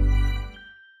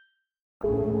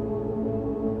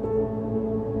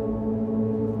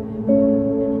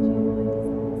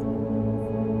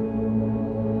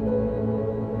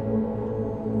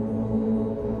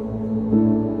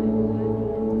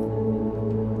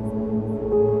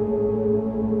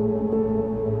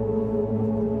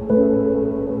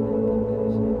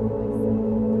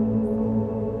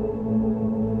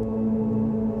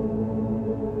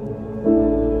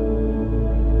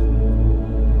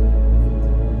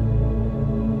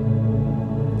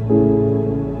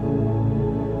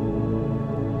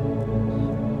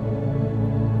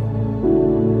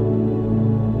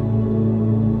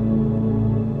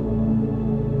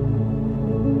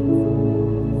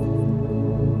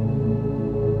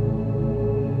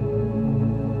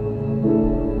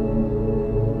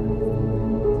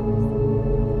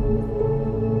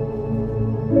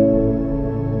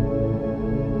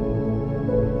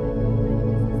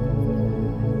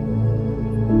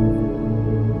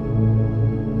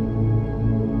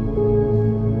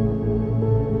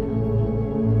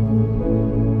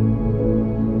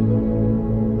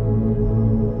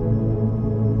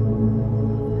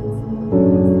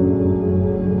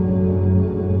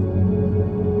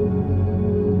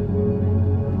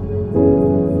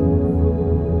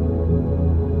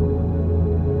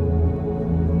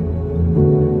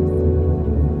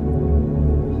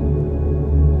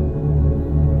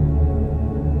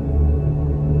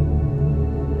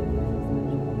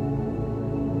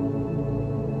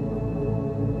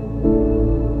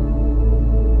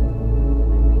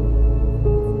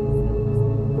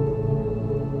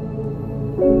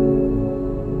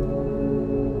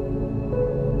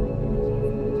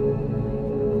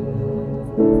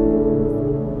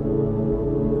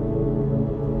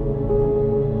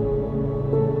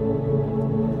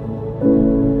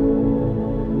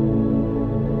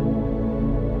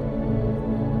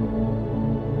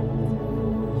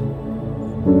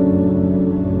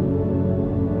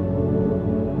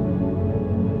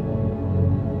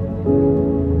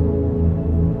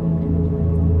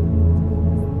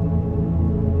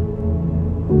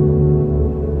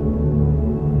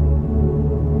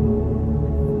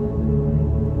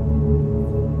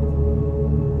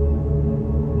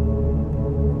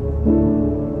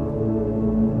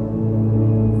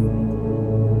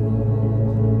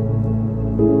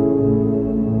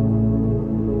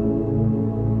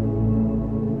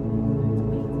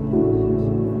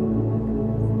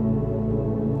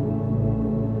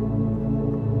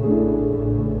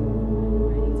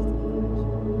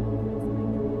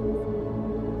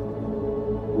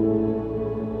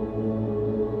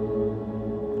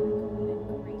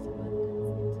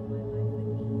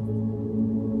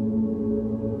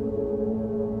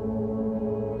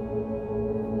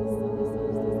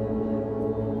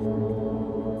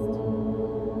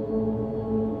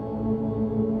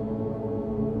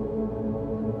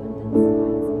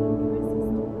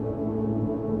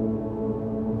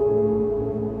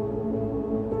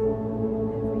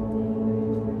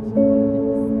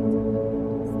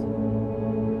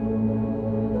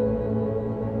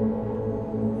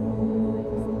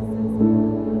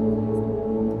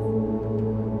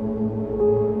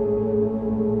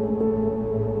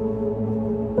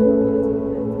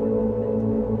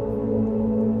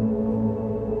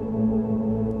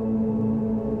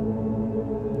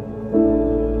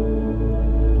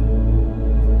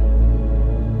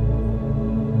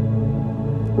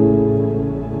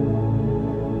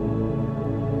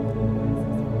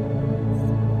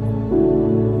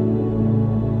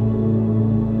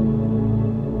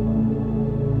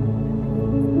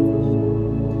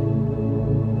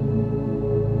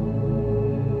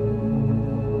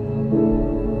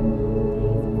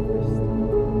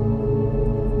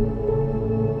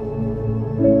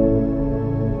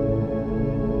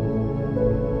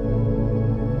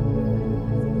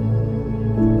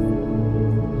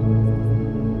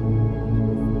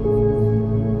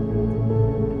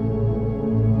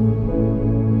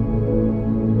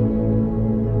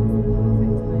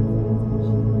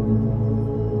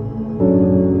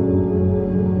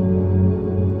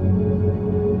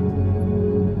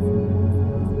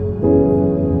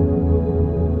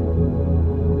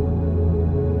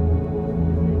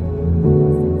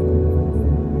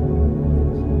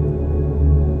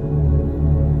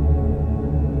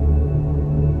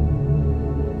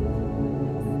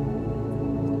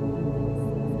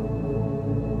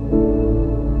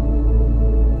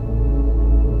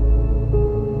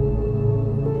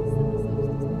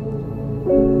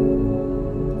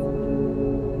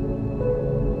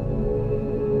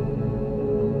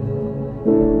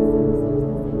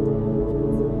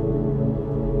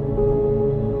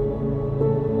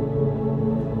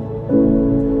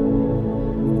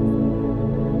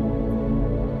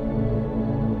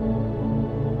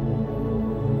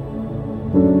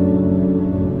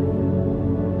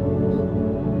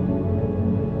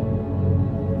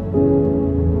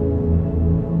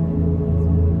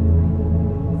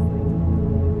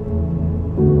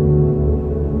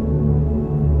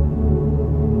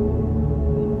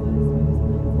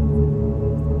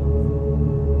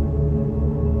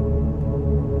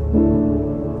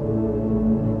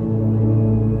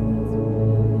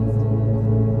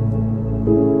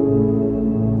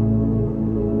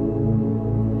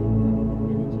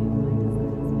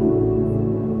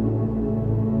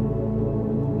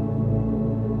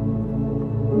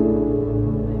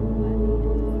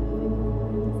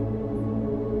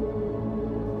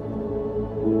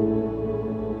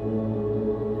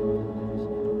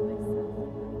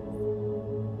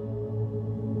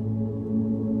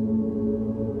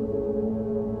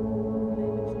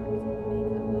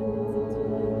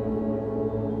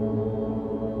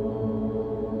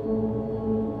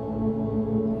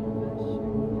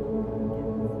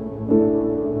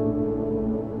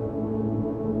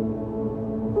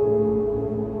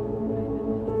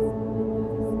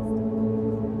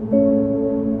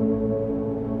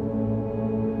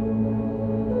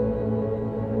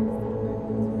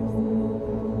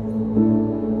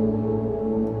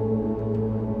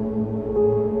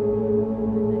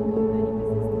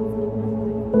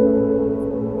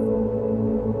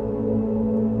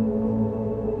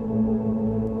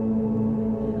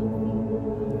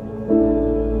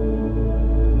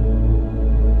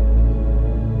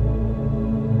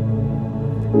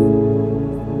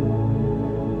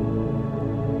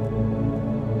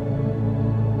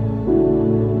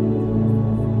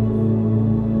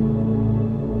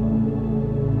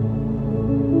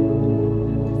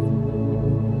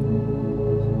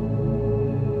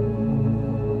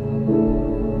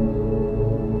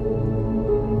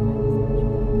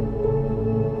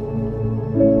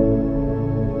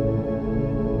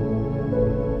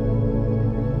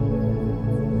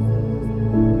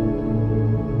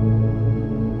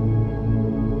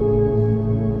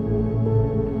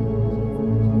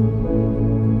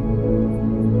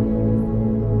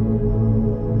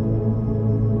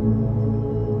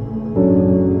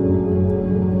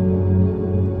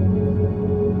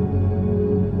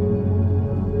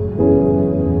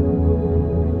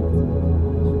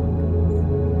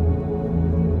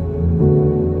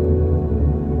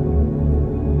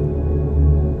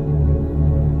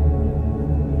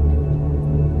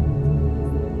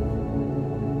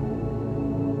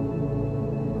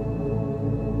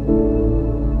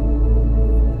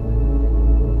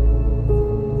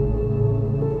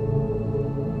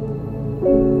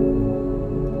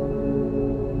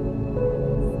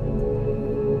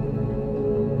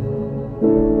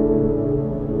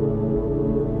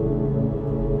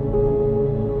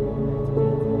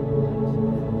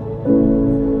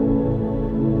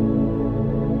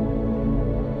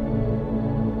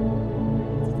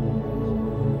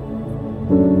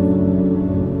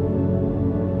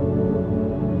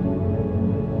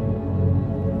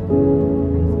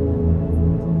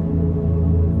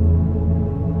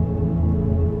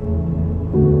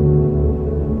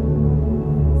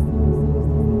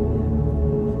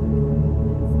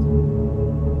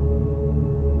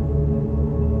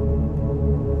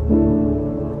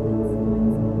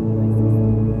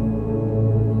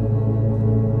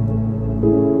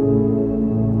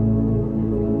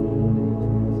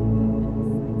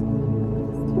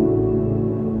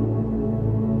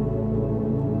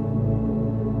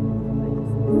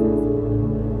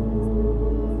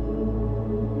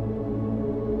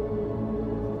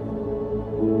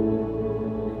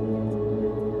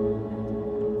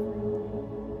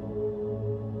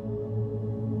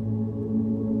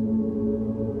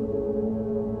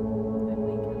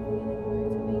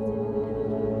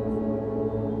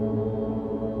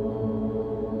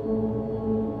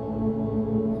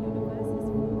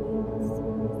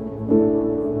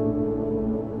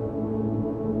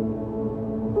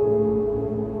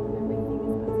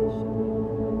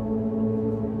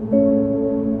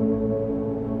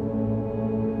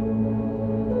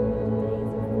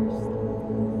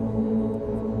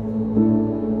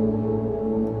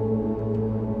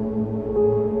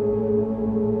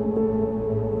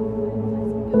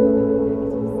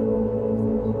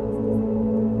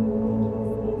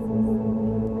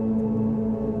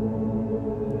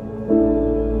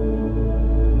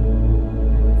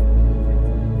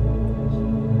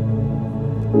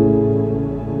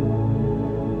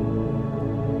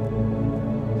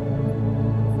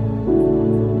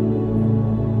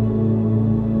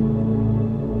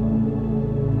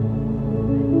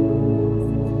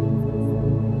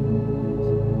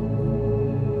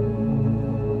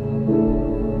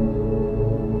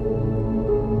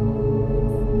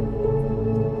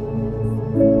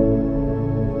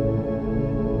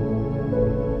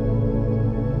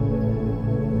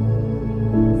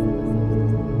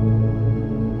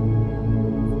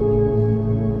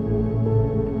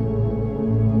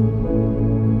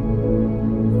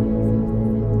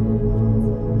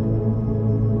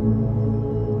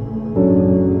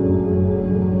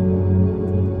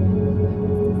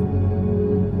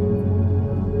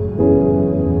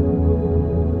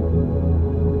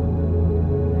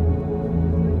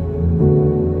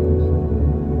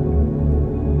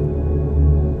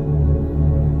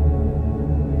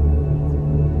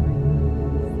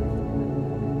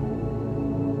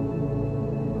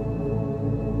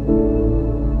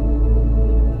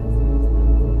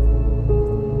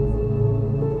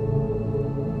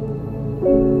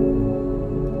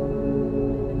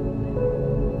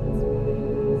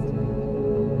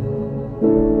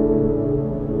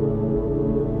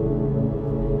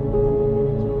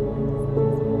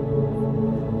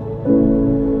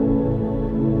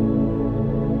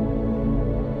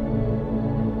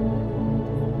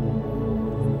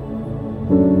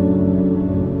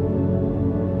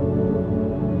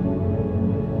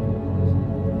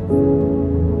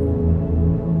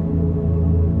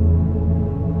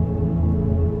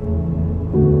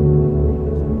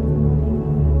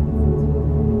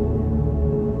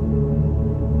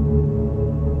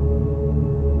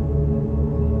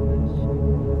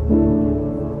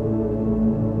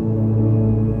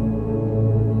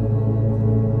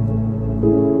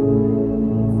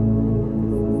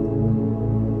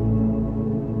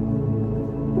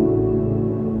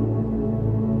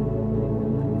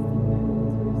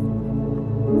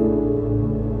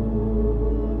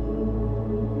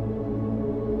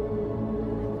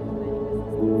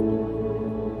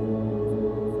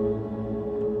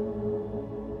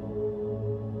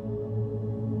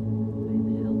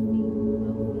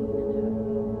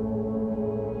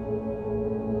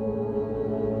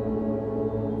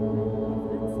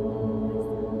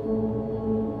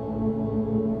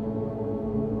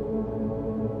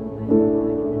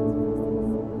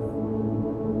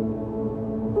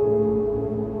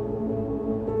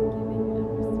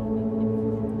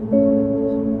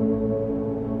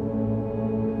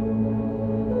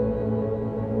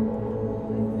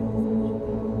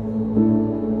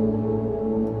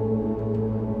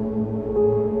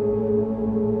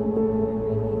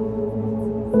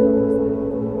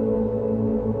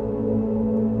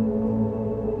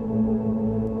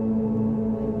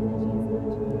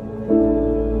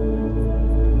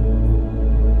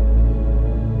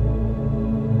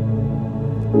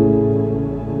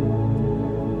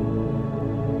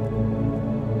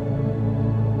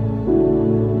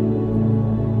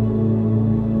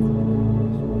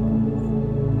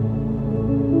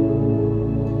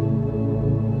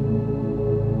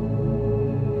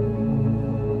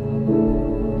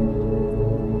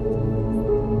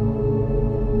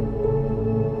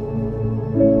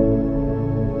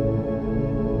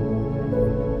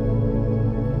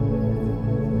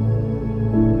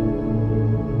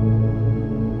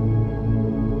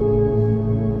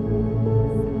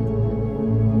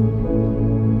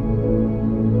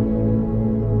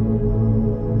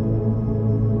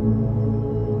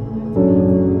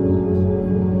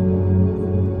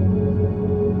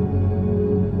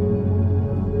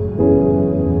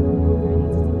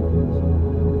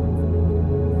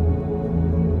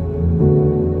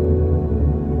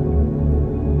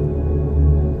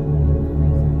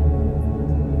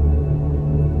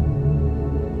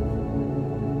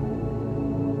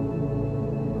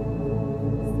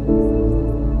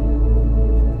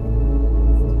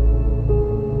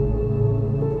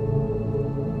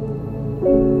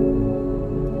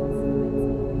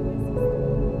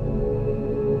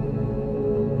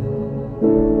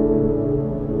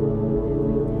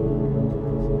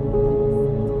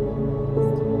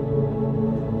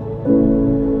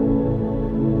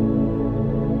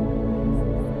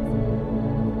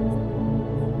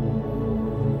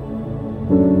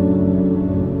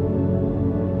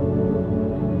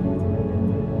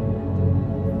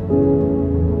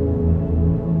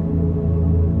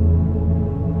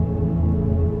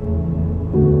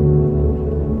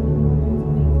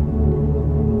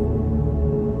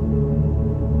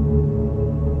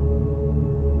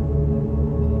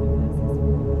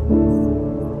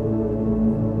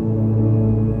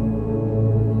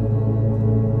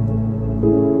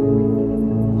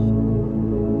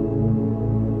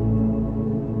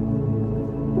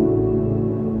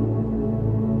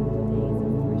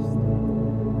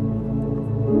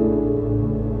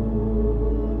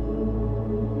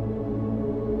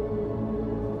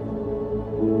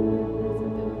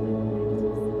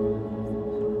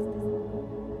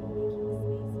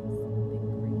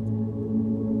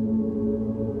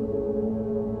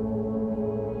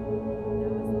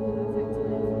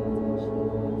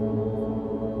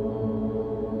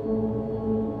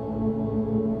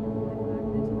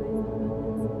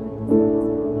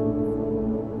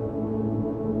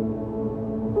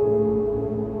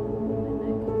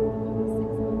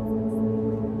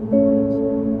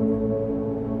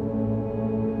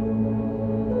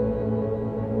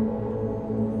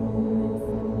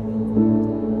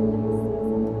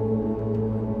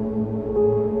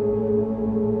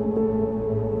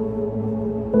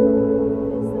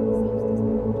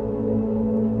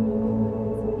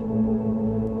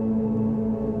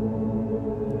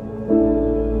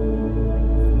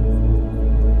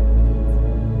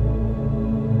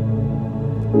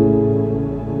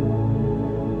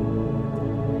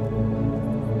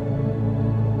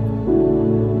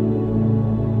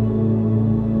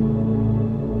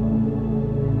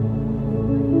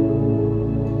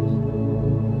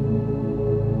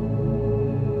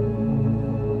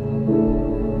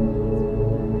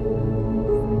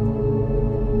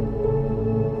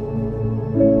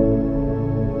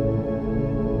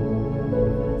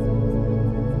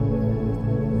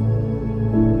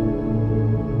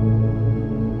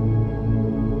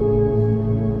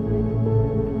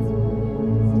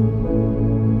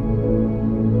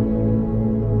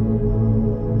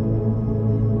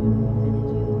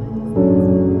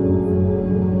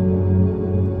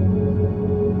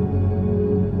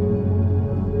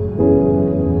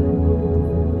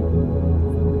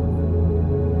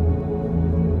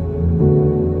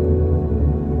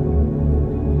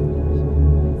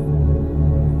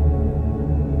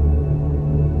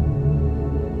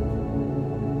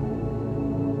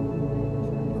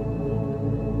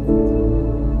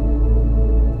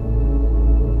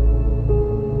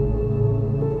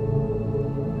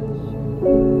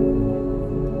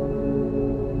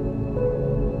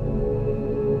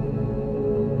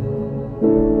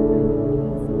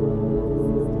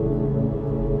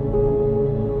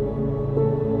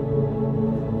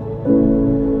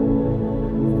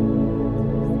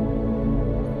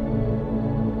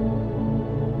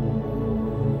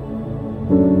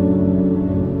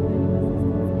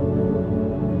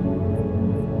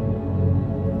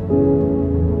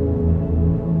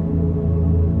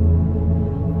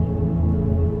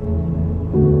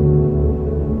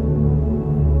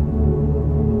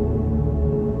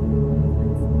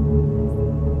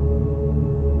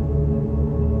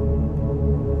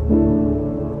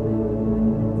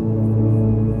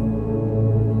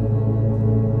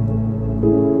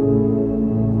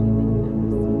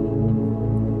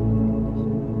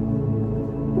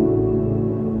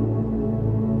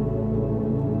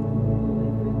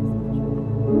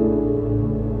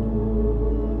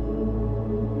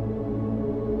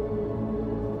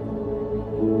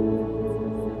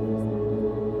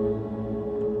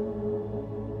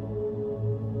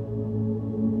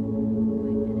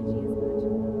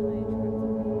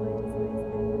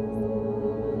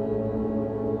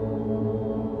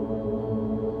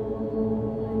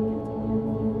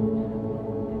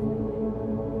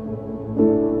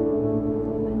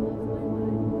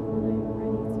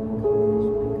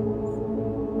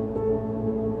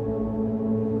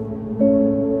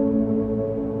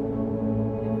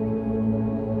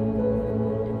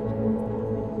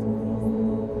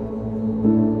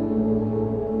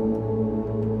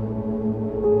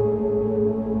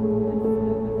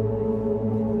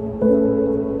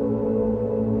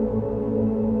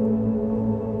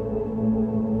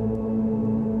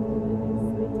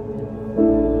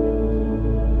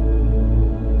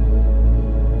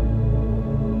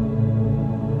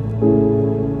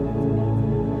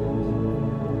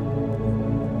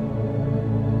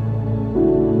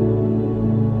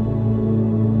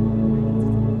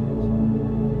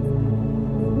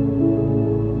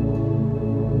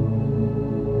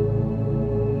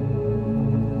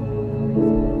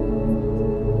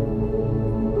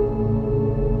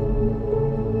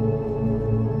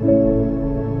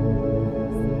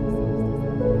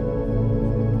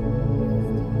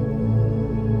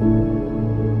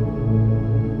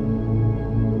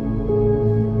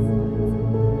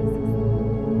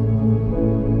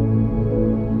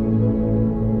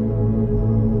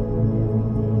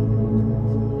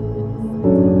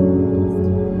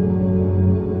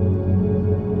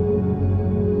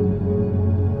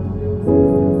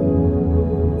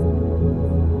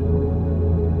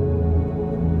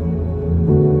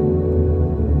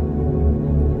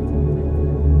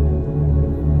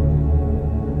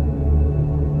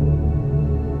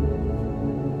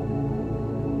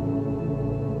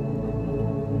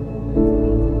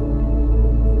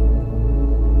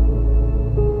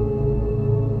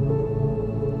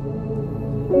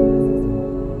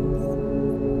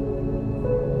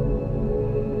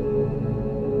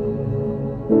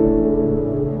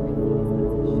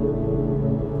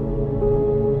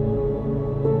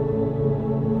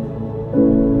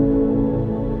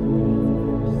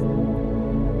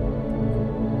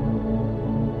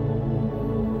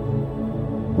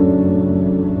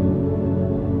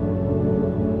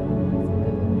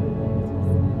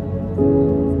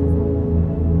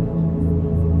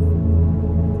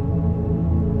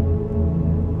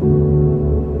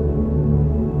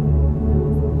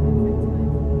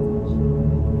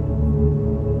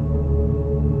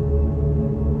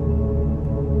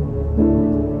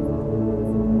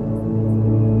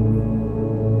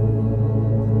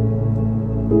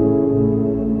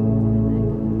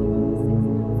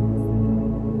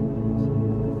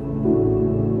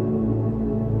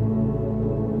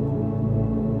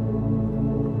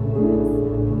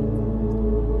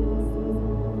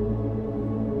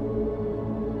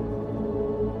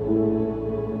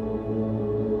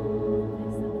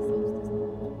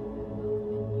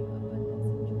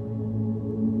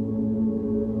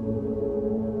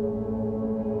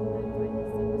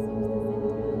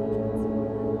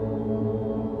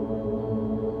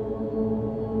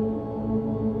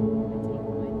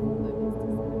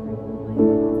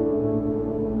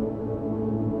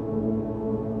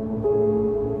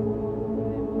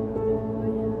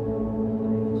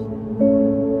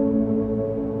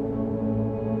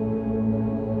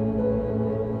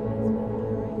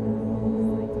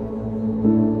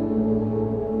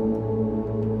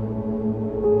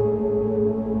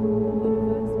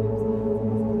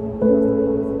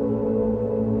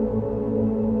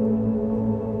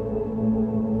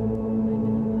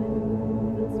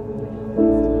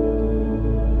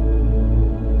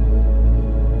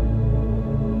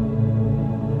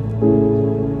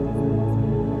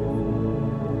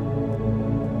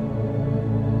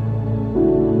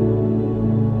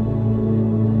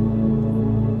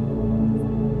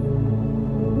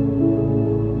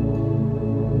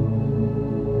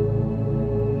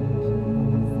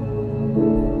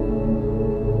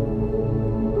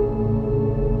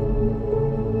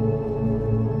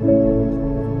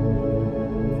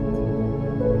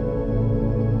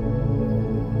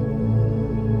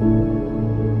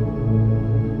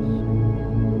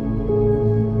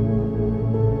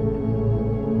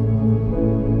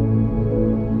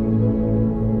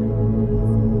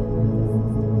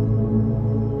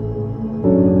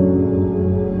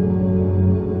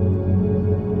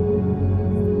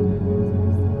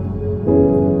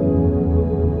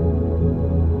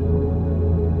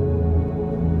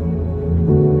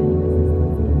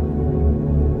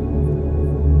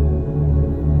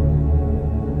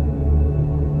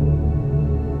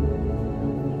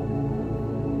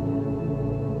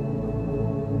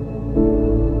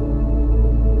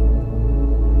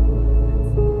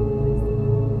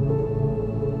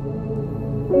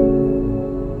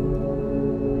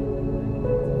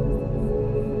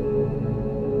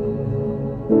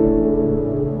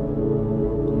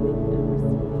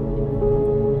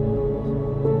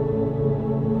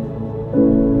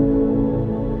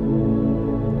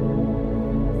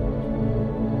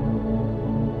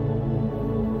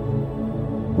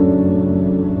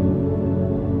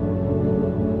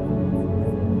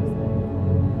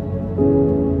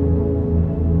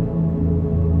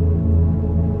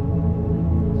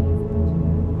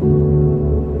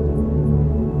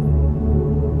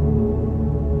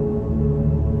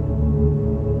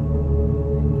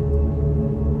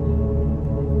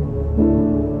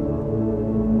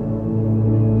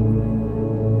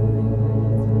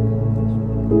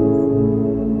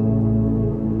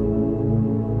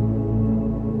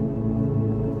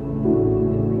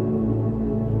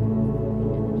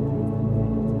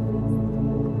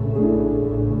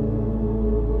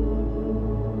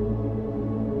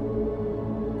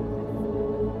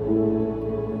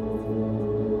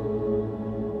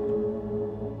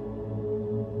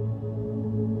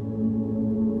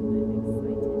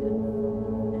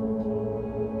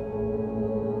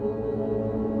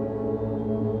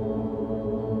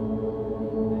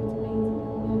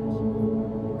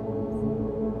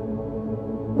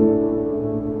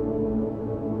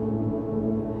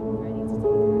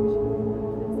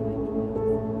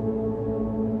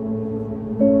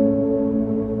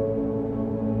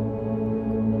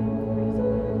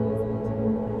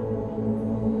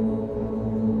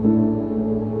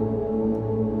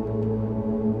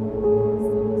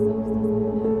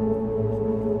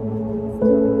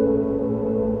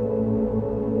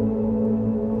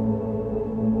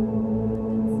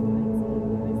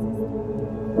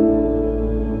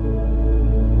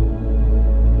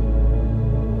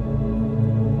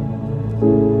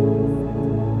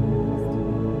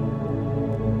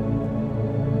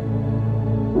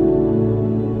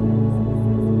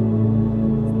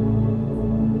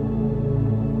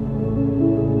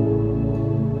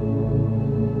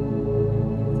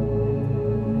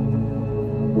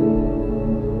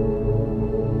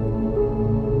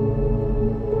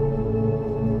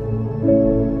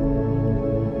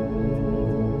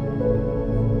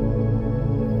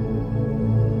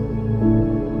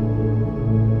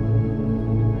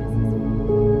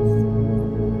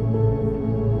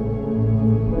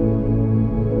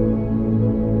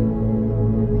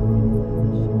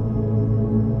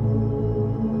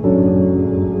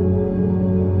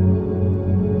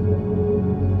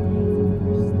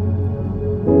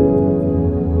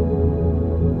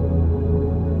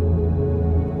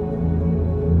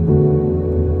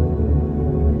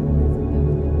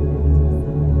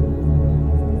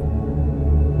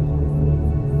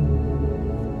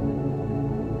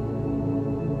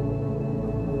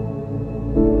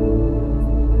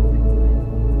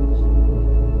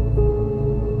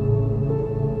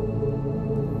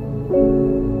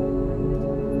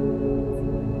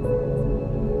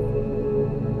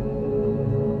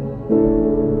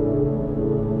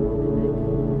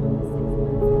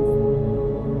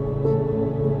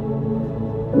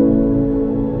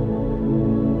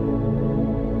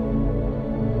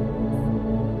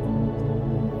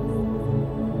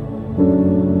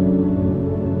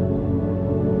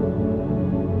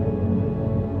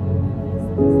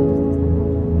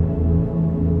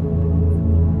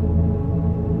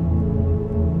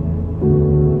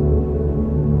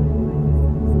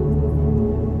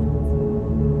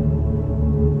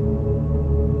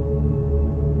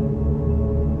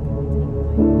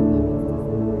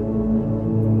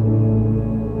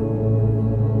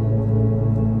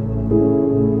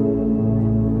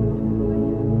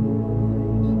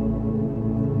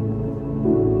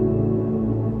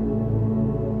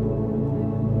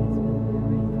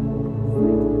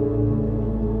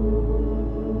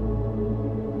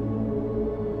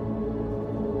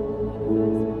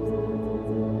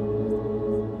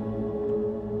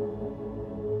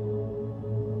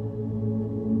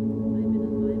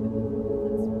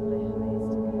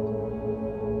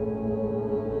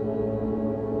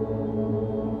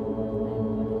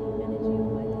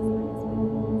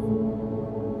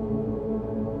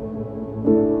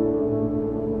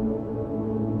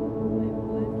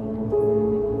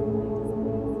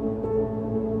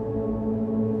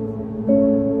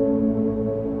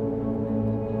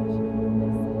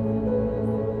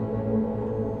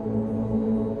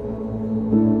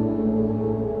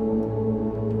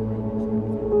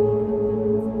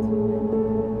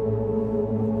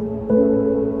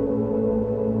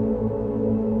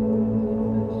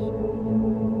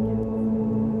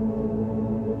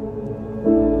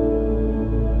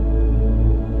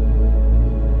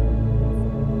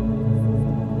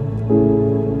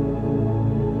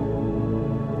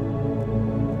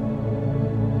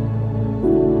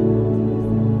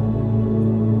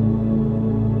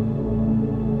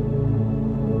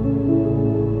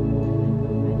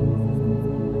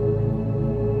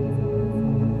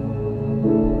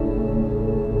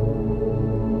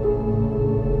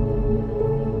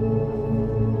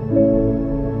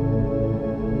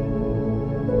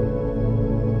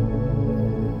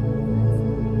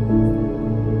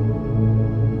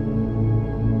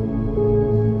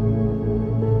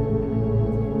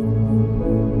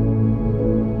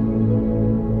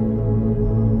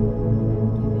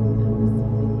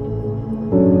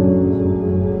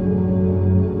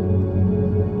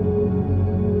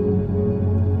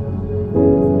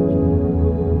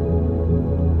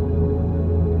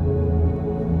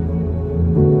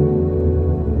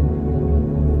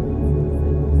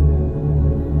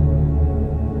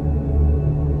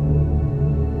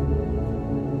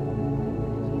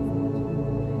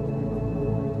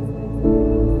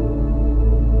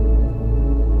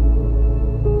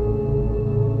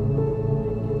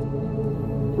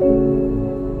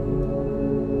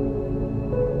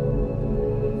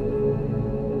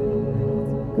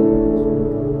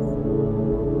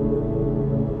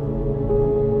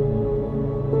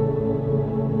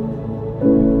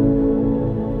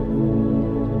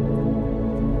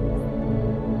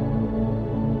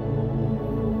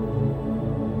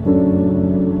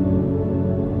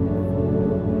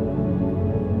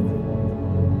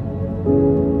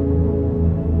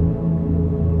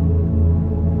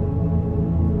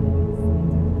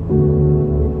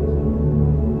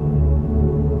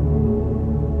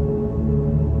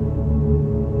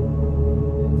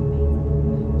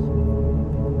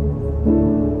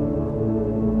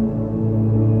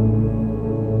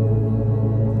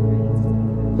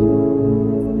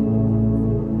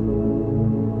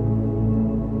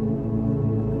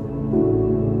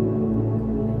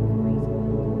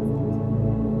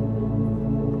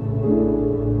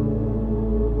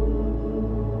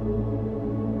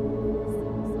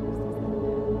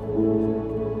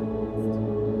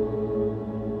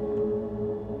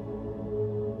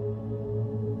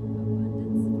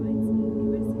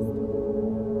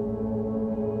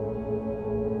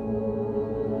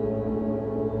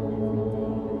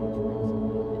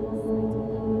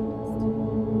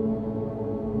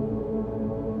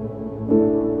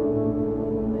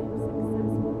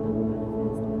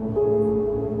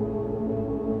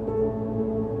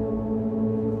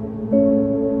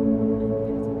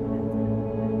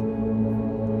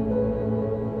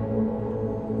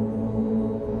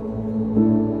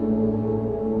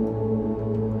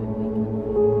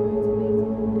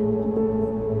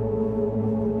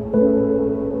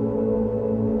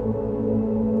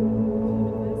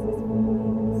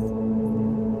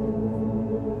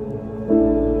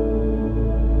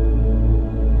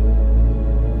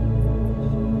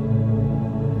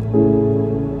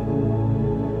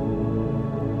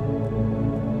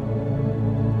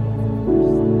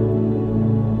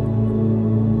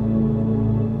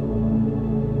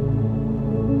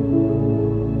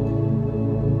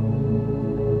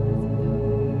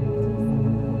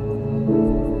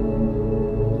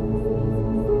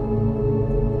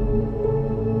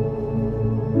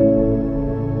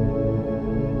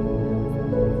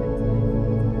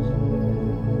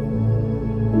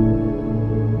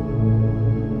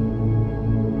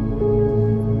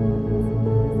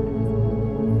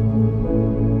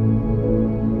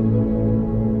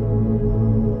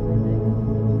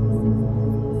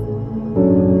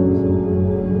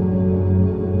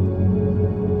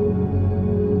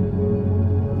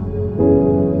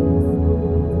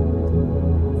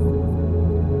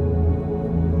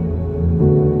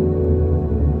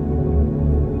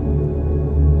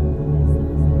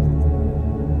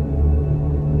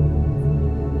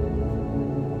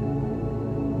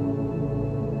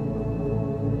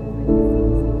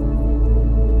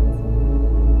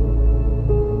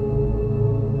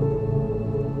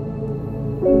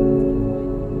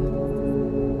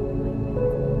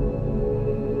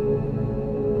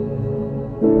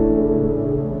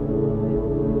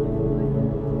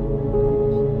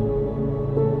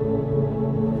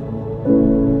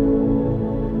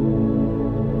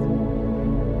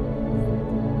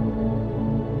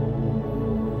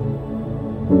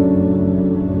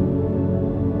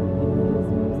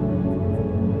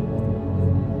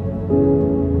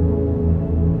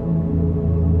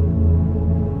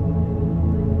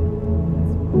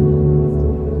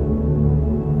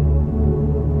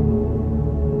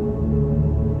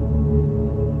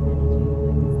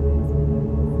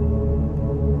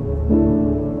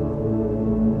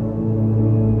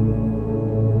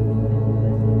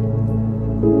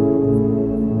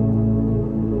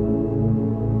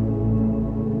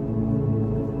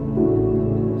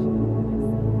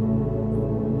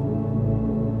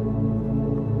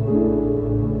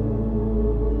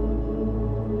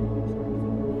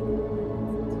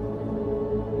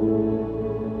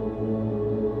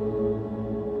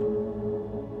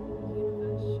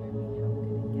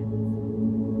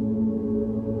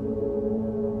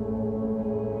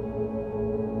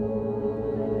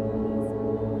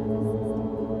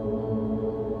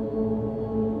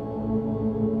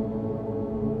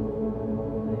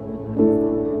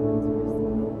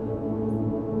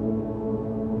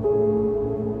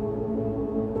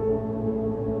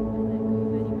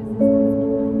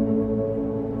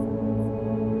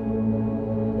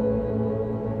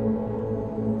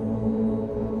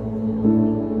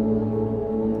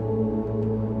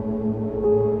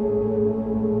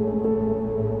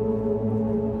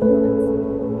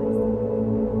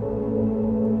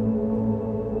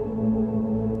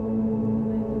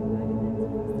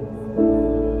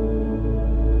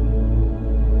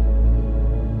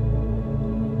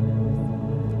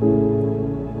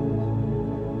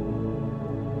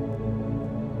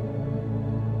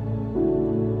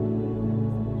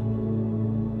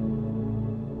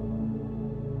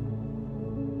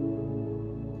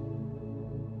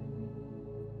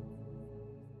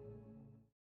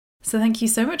 So thank you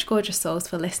so much, gorgeous souls,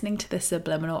 for listening to this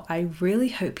Subliminal. I really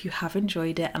hope you have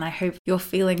enjoyed it, and I hope you're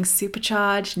feeling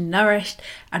supercharged, nourished,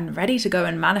 and ready to go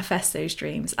and manifest those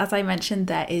dreams. As I mentioned,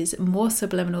 there is more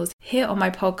Subliminals here on my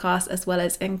podcast, as well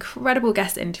as incredible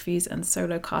guest interviews and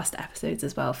solo cast episodes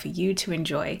as well for you to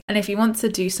enjoy. And if you want to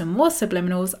do some more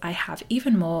Subliminals, I have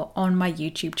even more on my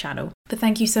YouTube channel. But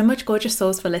thank you so much, gorgeous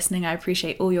souls, for listening. I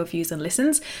appreciate all your views and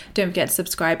listens. Don't forget to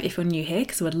subscribe if you're new here,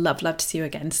 because I would love to see you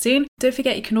again soon. Don't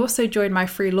forget you can also join my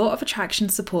free Law of Attraction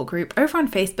support group over on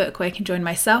Facebook, where you can join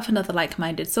myself and other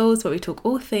like-minded souls, where we talk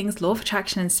all things Law of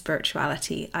Attraction and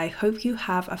spirituality. I hope you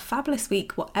have a fabulous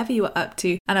week, whatever you are up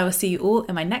to, and I will see you all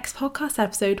in my next podcast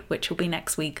episode, which will be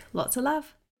next week. Lots of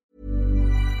love.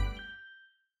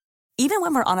 Even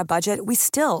when we're on a budget, we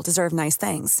still deserve nice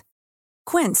things.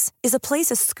 Quince is a place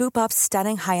to scoop up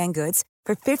stunning high-end goods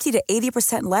for 50 to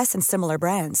 80% less than similar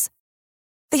brands.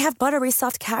 They have buttery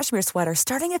soft cashmere sweaters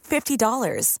starting at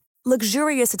 $50,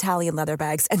 luxurious Italian leather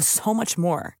bags, and so much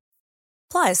more.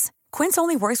 Plus, Quince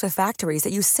only works with factories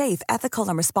that use safe, ethical,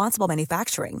 and responsible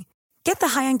manufacturing. Get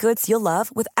the high-end goods you'll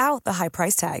love without the high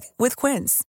price tag with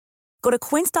Quince. Go to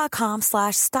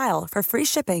quince.com/style for free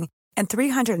shipping and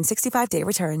 365-day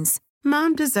returns.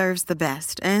 Mom deserves the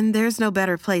best, and there's no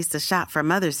better place to shop for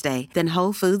Mother's Day than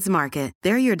Whole Foods Market.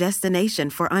 They're your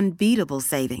destination for unbeatable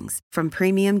savings, from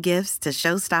premium gifts to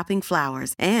show-stopping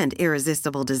flowers and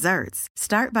irresistible desserts.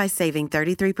 Start by saving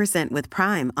 33% with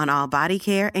Prime on all body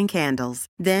care and candles.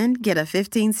 Then get a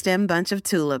 15-stem bunch of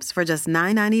tulips for just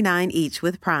 $9.99 each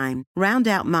with Prime. Round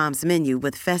out Mom's menu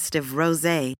with festive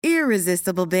rosé,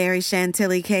 irresistible berry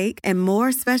chantilly cake, and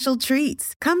more special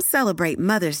treats. Come celebrate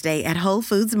Mother's Day at Whole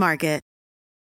Foods Market.